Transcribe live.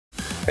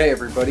Hey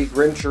everybody,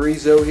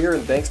 GrimmChorizo here,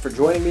 and thanks for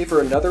joining me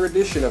for another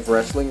edition of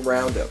Wrestling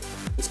Roundup.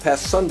 This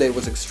past Sunday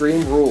was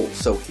Extreme Rules,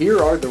 so here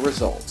are the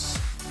results.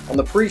 On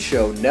the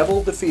pre-show,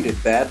 Neville defeated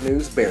Bad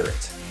News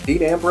Barrett.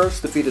 Dean Ambrose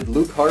defeated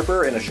Luke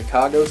Harper in a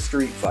Chicago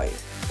street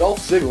fight. Dolph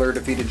Ziggler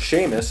defeated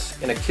Sheamus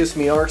in a Kiss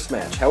Me Arse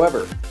match.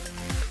 However,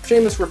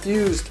 Sheamus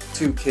refused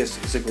to kiss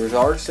Ziggler's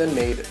arse and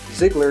made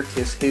Ziggler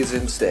kiss his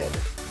instead.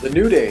 The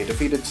New Day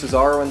defeated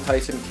Cesaro and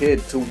Tyson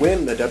Kidd to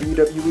win the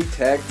WWE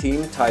Tag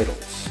Team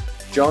titles.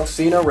 John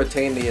Cena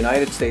retained the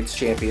United States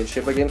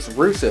Championship against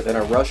Rusev in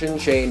a Russian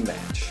chain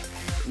match.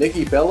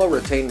 Nikki Bella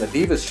retained the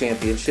Divas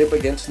Championship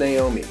against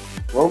Naomi.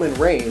 Roman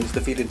Reigns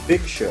defeated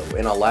Big Show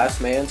in a Last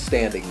Man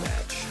Standing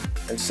match.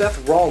 And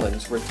Seth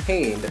Rollins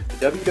retained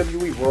the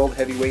WWE World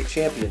Heavyweight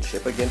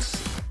Championship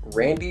against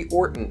Randy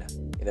Orton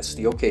in a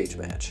steel cage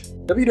match.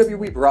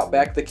 WWE brought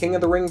back the King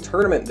of the Ring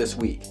tournament this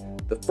week.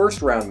 The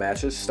first round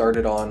matches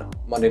started on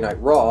Monday Night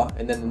Raw,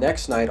 and then the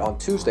next night on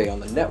Tuesday on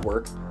the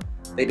network,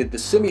 they did the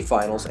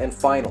semifinals and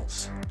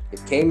finals.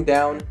 It came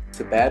down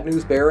to Bad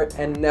News Barrett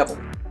and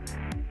Neville,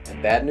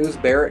 and Bad News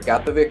Barrett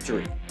got the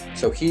victory.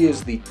 So he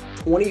is the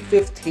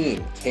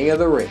 2015 King of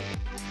the Ring.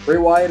 Bray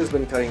Wyatt has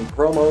been cutting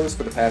promos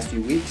for the past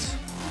few weeks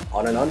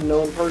on an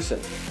unknown person.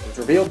 It was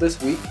revealed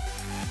this week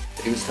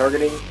that he was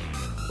targeting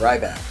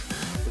Ryback.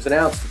 It was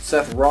announced that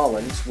Seth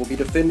Rollins will be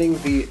defending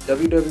the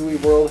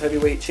WWE World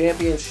Heavyweight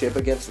Championship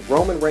against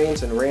Roman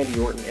Reigns and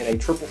Randy Orton in a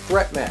triple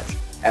threat match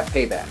at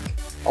Payback.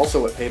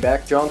 Also at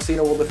Payback, John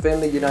Cena will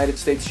defend the United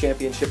States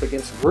Championship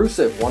against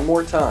Rusev one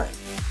more time,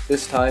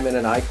 this time in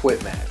an I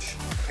Quit match.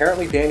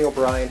 Apparently Daniel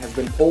Bryan has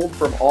been pulled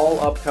from all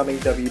upcoming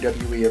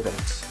WWE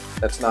events.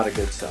 That's not a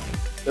good sign.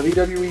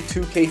 WWE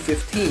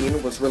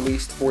 2K15 was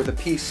released for the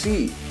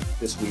PC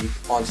this week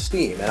on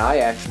Steam, and I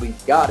actually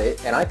got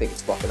it, and I think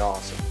it's fucking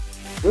awesome.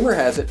 Rumor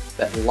has it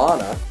that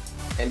Lana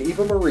and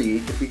Eva Marie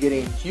could be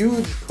getting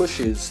huge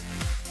pushes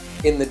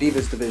in the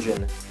Divas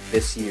division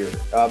this year.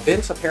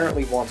 Vince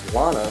apparently wants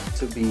Lana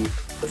to be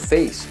the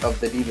face of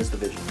the Divas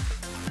division.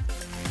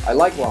 I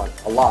like Lana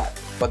a lot,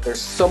 but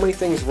there's so many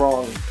things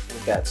wrong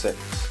with that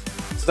sentence.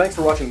 So thanks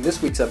for watching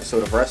this week's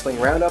episode of Wrestling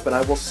Roundup, and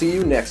I will see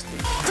you next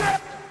week.